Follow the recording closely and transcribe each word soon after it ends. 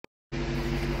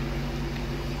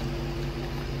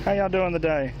How y'all doing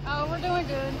today? Oh, we're doing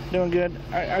good. Doing good.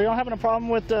 Are y'all having a problem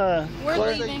with We're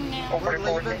leaving now. We're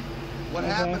leaving. What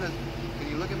happened is, can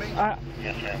you look at me?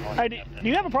 Yes, ma'am. Hey, do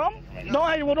you have a problem? No,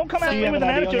 hey, well, don't come at me with an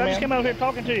attitude. I just came out here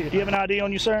talking to you. Do you have an ID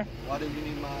on you, sir? Why do you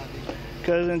need my ID?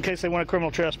 Because in case they want to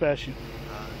criminal trespass you.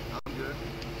 I'm good.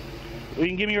 Well, you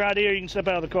can give me your ID or you can step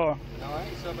out of the car. No, I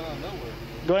ain't stepping out of nowhere.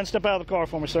 Go ahead and step out of the car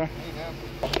for me, sir.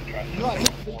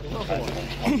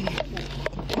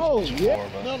 Oh, yeah.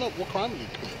 No, what crime did you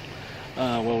commit?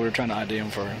 Well, we were trying to ID them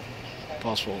for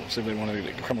possible, see if they wanted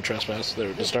to criminal trespass,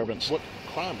 their disturbance. What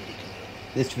crime did you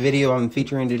commit? This video I'm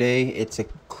featuring today, it's a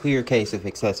clear case of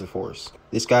excessive force.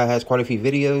 This guy has quite a few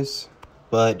videos,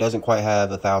 but doesn't quite have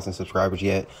 1,000 subscribers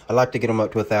yet. I'd like to get him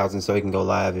up to 1,000 so he can go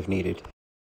live if needed.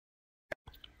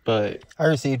 But I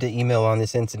received an email on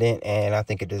this incident and I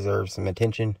think it deserves some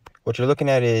attention. What you're looking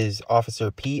at is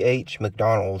Officer P.H.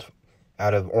 McDonald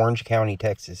out of Orange County,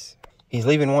 Texas. He's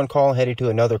leaving one call, headed to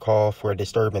another call for a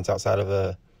disturbance outside of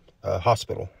a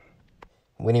hospital.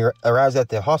 When he arrives at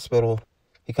the hospital,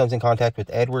 he comes in contact with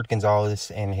Edward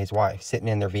Gonzales and his wife sitting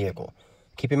in their vehicle.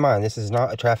 Keep in mind, this is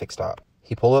not a traffic stop.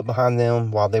 He pulled up behind them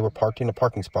while they were parked in a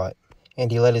parking spot,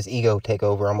 and he let his ego take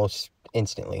over almost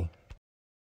instantly.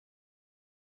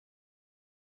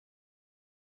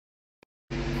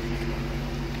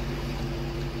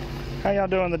 How y'all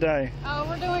doing today? Oh,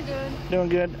 we're doing good. Doing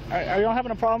good. Are y'all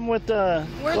having a problem with We're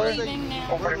leaving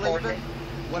now. We're leaving.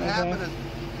 What happened is,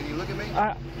 can you look at me?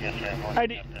 Yes, ma'am. Hey,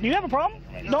 do you have a problem?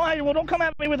 No, hey, well, don't come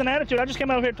at me with an attitude. I just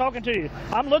came out here talking to you.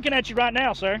 I'm looking at you right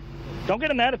now, sir. Don't get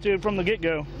an attitude from the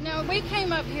get-go. No, we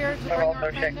came up here to bring our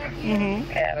friend up here.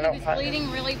 He was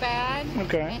bleeding really bad.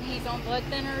 Okay. And he's on blood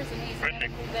thinners, and he's a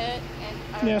medical vet.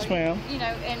 And, yes, ma'am. You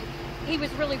know, and he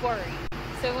was really worried.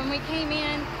 So when we came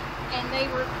in, and they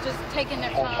were just taking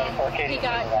their time, he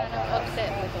got kind of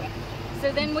upset with them.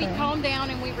 So then we calmed down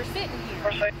and we were sitting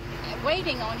here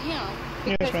waiting on him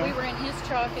because we were in his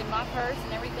truck and my purse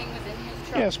and everything was in his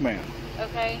truck. Yes, ma'am.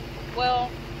 Okay. Well,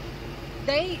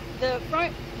 the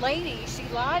front lady, she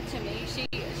lied to me.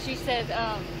 She said,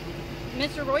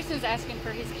 Mr. Royston's asking for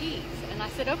his keys. And I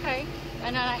said, okay.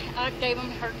 And I gave him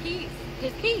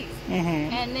his keys.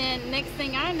 And then next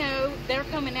thing I know, they're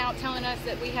coming out telling us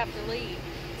that we have to leave.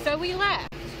 So we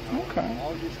left. Okay.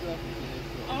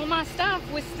 All my stuff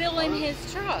was still in his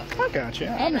truck. I got you.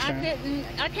 I understand.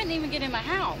 I couldn't even get in my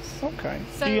house. Okay.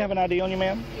 So, do you have an ID on you,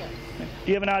 ma'am? Yes.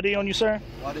 Do you have an ID on you, sir?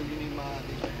 Why do you need my ID?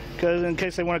 Because in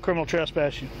case they want to criminal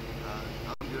trespass you.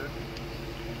 I'm good.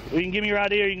 Well, you can give me your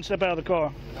ID or you can step out of the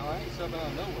car. No, I ain't stepping out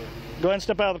of nowhere. Go ahead and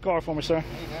step out of the car for me, sir. I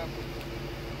ain't happening.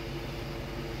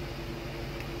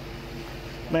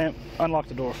 Ma'am, unlock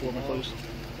the door for me, please.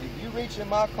 If you reach in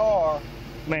my car,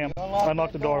 ma'am,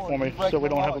 unlock the door for me so we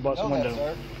don't have a busted window.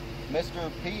 That,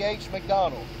 Mr. P.H.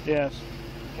 McDonald. Yes.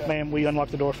 Okay. Ma'am, will you unlock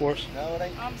the door for us? No, it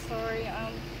ain't. I'm sorry.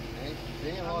 He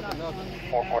ain't unlocking nothing.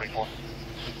 444.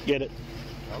 Get it.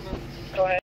 Okay. Go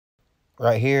ahead.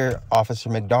 Right here, Officer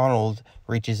McDonald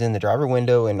reaches in the driver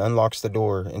window and unlocks the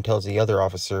door and tells the other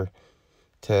officer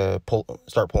to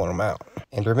start pulling them out.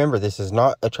 And remember, this is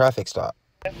not a traffic stop.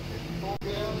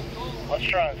 Let's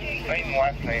try name,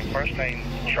 last name, first name,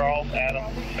 Charles,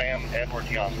 Adam, Sam, Edward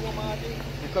Gonzales.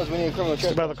 Because we need a criminal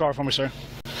Step out of the car for me, sir.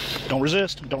 Don't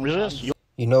resist. Don't resist.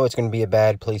 You know it's going to be a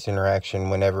bad police interaction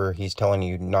whenever he's telling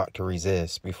you not to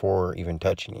resist before even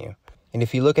touching you. And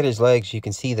if you look at his legs, you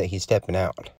can see that he's stepping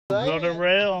out. Go to the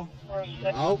rail.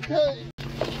 Okay.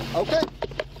 Okay.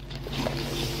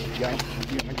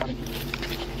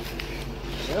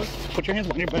 Put your hands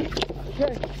behind your back.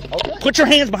 Okay. Okay. Put your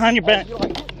hands behind your back.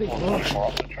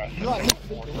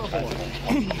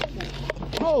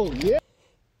 Oh, yeah.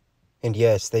 And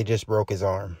yes, they just broke his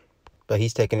arm. But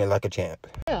he's taking it like a champ.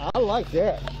 Yeah, I like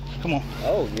that. Come on.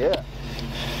 Oh, yeah.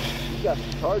 You got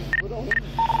some charges put on him.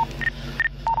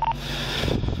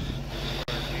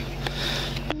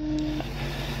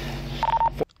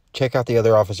 Check out the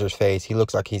other officer's face. He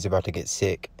looks like he's about to get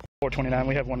sick. 429,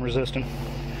 we have one resisting.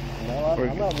 No,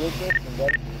 I'm not resisting,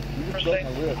 buddy. You just broke my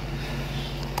rib.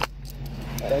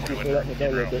 Thank you for letting me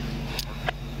go real quick.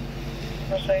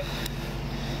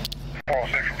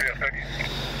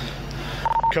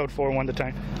 Code 41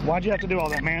 detain. Why'd you have to do all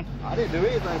that, man? I didn't do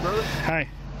anything, brother. Hey.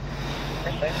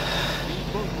 You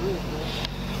broke my rib, man.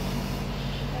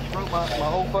 You broke my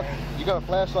whole fucking... You got a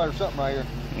flashlight or something right here.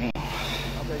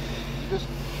 Okay. You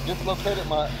just located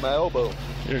my elbow.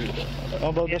 Your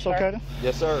elbow dislocated?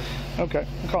 Yes, sir. Okay.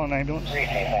 I'm calling an ambulance. The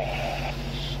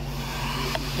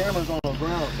camera's on the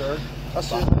ground, sir.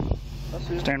 That's it. That's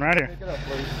it. Stand right here. Pick it up,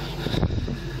 please.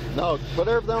 No, put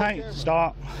everything on camera.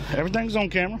 Stop. Everything's on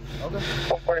camera. Okay.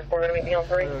 444, anything on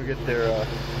 3? We'll get their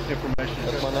information.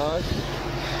 That's my knife.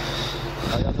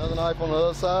 I got another knife on the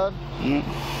other side. Mm.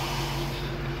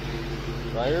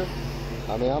 Right here.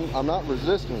 I mean, I'm not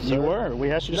resisting, sir. You were.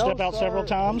 We asked you to No, step out sir. several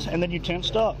times, and then you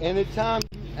tensed up. Anytime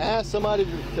you ask somebody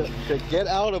to get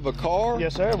out of a car.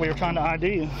 Yes, sir. We were trying to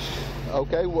ID you.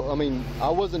 Okay, well, I mean, I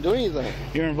wasn't doing anything.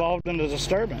 You're involved in the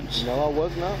disturbance. No, I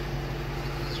was not.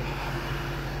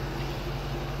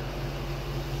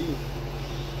 Key.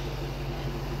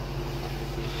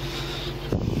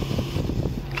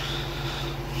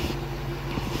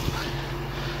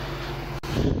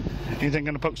 Anything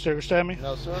gonna poke, stick, or stab me?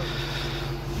 No, sir.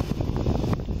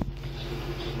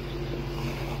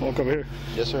 Walk over here.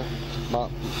 Yes, sir.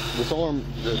 This arm,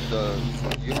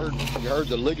 you heard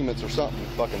the ligaments or something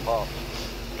fucking pop.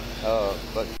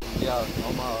 But yeah,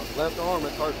 on my left arm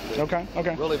it hurts. Okay,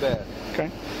 okay. Really bad. Okay.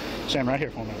 Stand right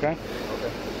here for me, okay?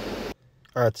 Okay.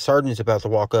 All right, the sergeant's about to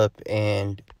walk up,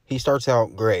 and he starts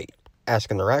out great,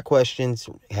 asking the right questions,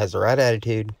 has the right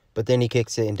attitude, but then he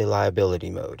kicks it into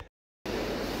liability mode.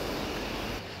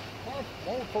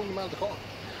 Why pulling him out of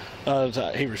the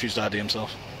car? He refused to ID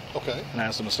himself. Okay. And I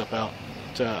asked him to step out.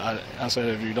 I said,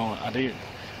 if you don't ID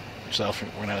yourself,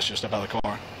 we're gonna ask you to step out of the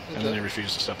car. Okay. And then he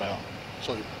refused to step out.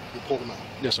 So you pulled him out?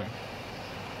 Yes, sir.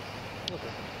 Okay.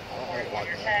 On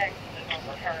your tag, the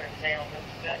number turn down.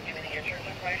 Give me the insurance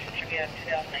information. Should be a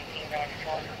 2019 Dodge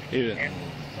Charger. He didn't.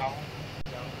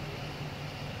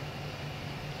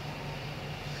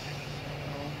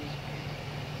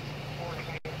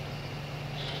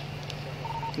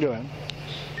 Go ahead.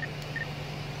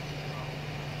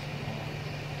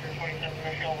 27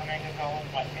 Michelle Renega calling,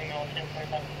 like female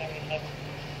 103777.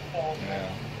 Yeah.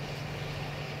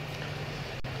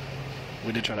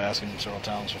 We did try to ask him several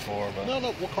times before, but No,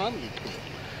 what crime did he commit?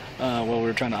 well, we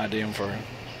were trying to ID him for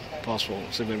possible,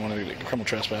 see if they wanted to criminal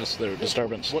trespass, their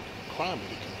disturbance. What crime did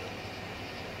he commit?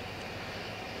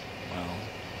 Well,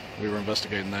 we were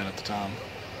investigating that at the time.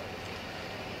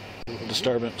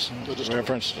 Disturbance, The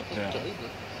disturbance. reference, yeah. Okay.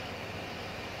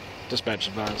 Dispatch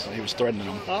advised that he was threatening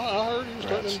them. I heard he was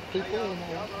Rats. threatening people.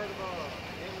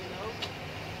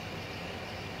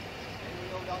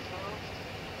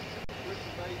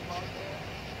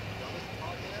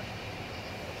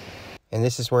 And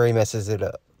this is where he messes it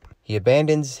up. He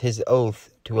abandons his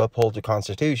oath to uphold the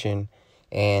Constitution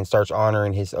and starts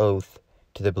honoring his oath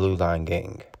to the Blue Line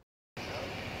Gang.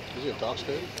 Is he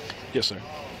intoxicated? Yes, sir.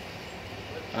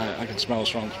 I can smell a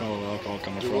strong smell of alcohol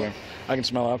coming Do from what? him. I can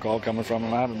smell alcohol coming from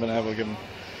him. I haven't been able to give him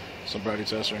sobriety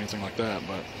test or anything like that,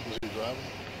 but Was he driving?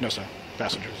 no, sir.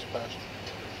 Passenger. He was a passenger.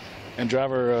 And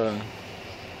driver,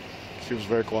 she was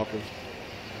very cooperative.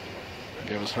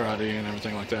 Gave us her ID and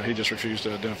everything like that. He just refused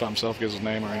to identify himself, give his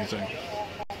name or anything. Okay.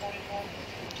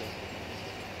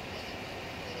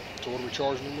 So what are we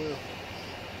charging him with?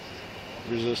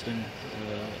 Resisting,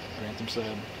 Grantham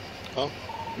said. Huh?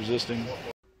 Resisting.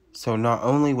 So not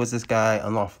only was this guy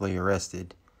unlawfully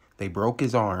arrested, they broke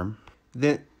his arm.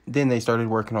 Then they started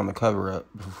working on the cover-up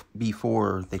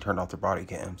before they turned off their body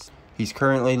cams. He's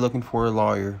currently looking for a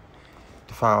lawyer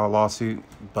to file a lawsuit,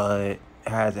 but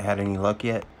hasn't had any luck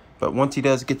yet. But once he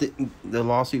does get the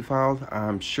lawsuit filed,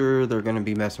 I'm sure they're going to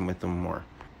be messing with him more.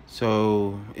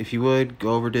 So if you would,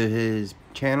 go over to his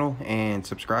channel and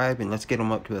subscribe, and let's get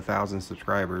him up to 1,000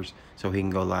 subscribers so he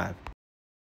can go live.